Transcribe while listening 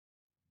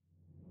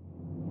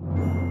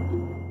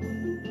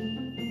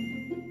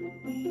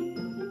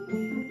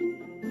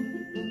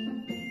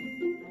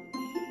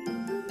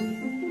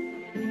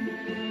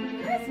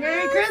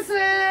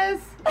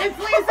It's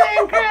Lisa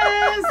and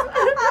Chris.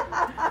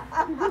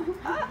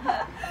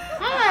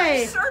 Hi.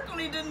 I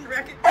certainly didn't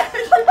recognize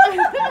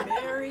you.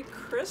 Merry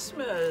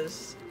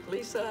Christmas,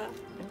 Lisa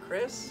and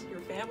Chris,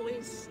 your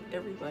families,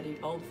 everybody,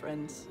 all the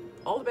friends.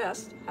 All the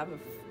best. Have a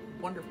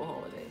wonderful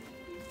holiday.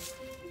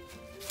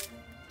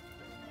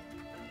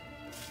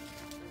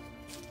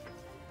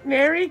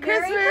 Merry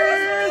Christmas.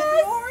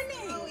 Good morning,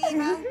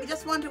 Eva. We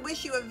just want to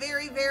wish you a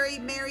very, very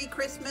Merry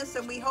Christmas,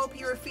 and we hope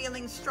you're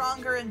feeling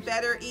stronger and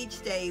better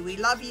each day. We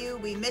love you.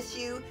 We miss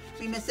you.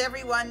 We miss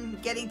everyone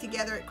getting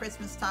together at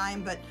Christmas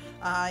time, but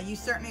you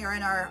certainly are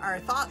in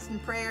our thoughts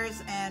and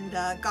prayers, and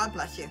God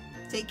bless you.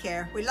 Take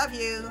care. We love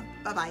you.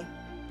 Bye-bye.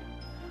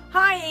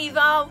 Hi,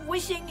 Eva.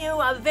 Wishing you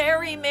a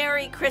very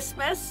Merry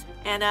Christmas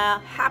and a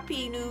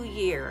Happy New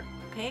Year.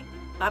 Okay?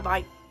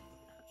 Bye-bye.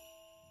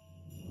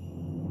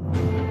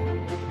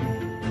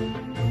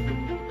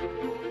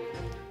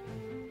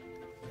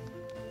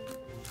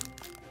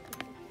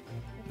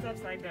 It's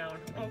upside down.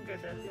 Oh,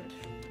 goodness.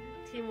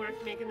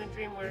 Teamwork making the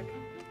dream work.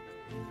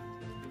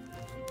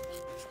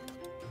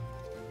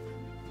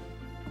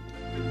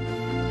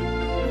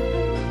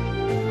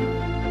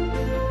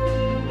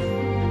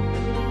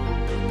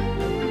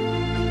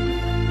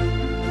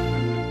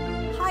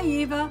 Hi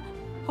Eva,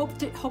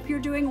 hope you're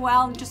doing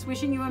well, and just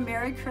wishing you a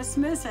Merry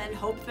Christmas and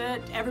hope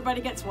that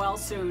everybody gets well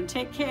soon.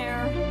 Take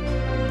care.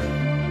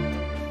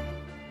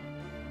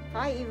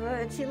 Hi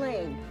Eva, it's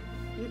Elaine.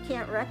 You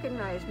can't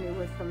recognize me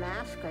with the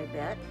mask, I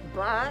bet,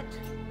 but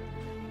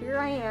here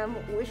I am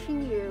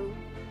wishing you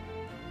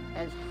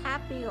as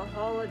happy a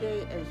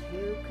holiday as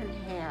you can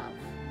have.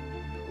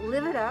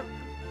 Live it up.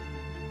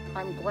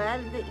 I'm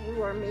glad that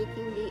you are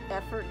making the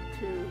effort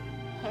to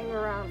hang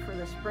around for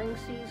the spring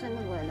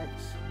season when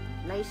it's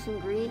nice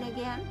and green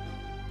again.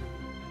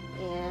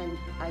 And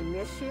I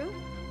miss you.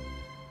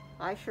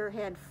 I sure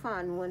had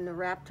fun when the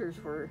Raptors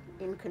were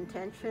in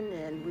contention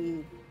and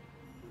we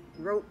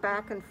wrote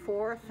back and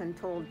forth and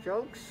told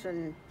jokes,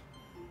 and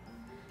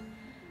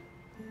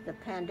the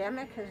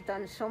pandemic has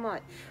done so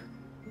much.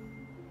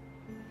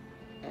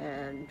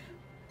 And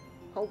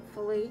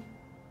hopefully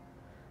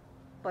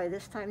by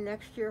this time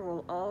next year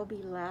we'll all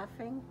be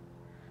laughing,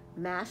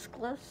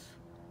 maskless,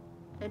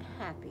 and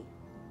happy.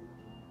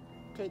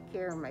 Take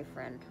care, my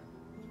friend.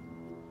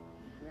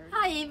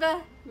 Hi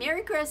Eva,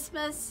 Merry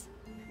Christmas.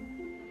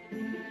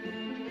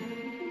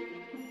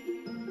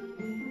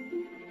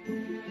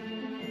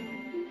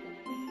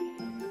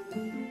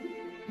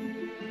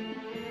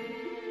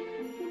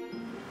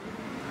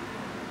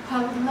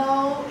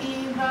 Hello,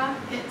 Eva.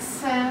 It's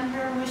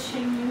Sandra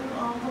wishing you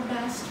all the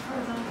best for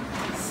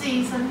the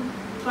season,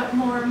 but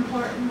more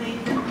importantly,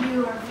 that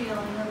you are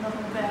feeling a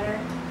little better,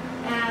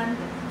 and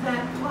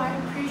that I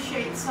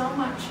appreciate so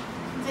much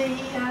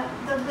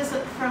the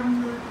visit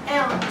from the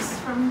elves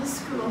from the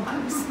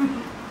schoolhouse.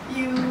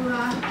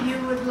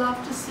 You would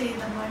love to see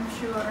them, I'm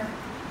sure.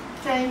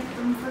 Thank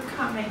them for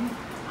coming.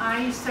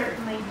 I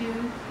certainly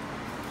do.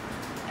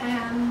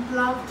 And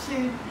love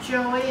to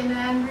Joey and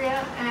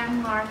Andrea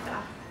and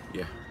Martha.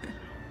 Yeah.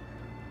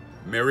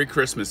 Merry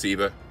Christmas,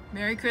 Eva.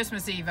 Merry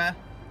Christmas, Eva.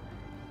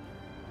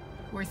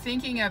 We're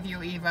thinking of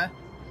you, Eva.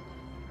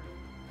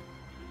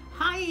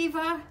 Hi,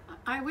 Eva.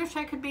 I wish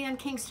I could be in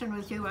Kingston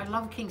with you. I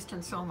love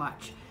Kingston so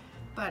much.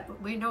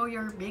 But we know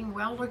you're being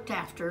well looked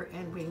after,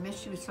 and we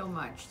miss you so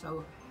much.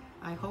 So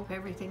I hope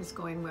everything's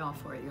going well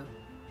for you.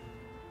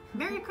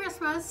 Merry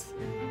Christmas.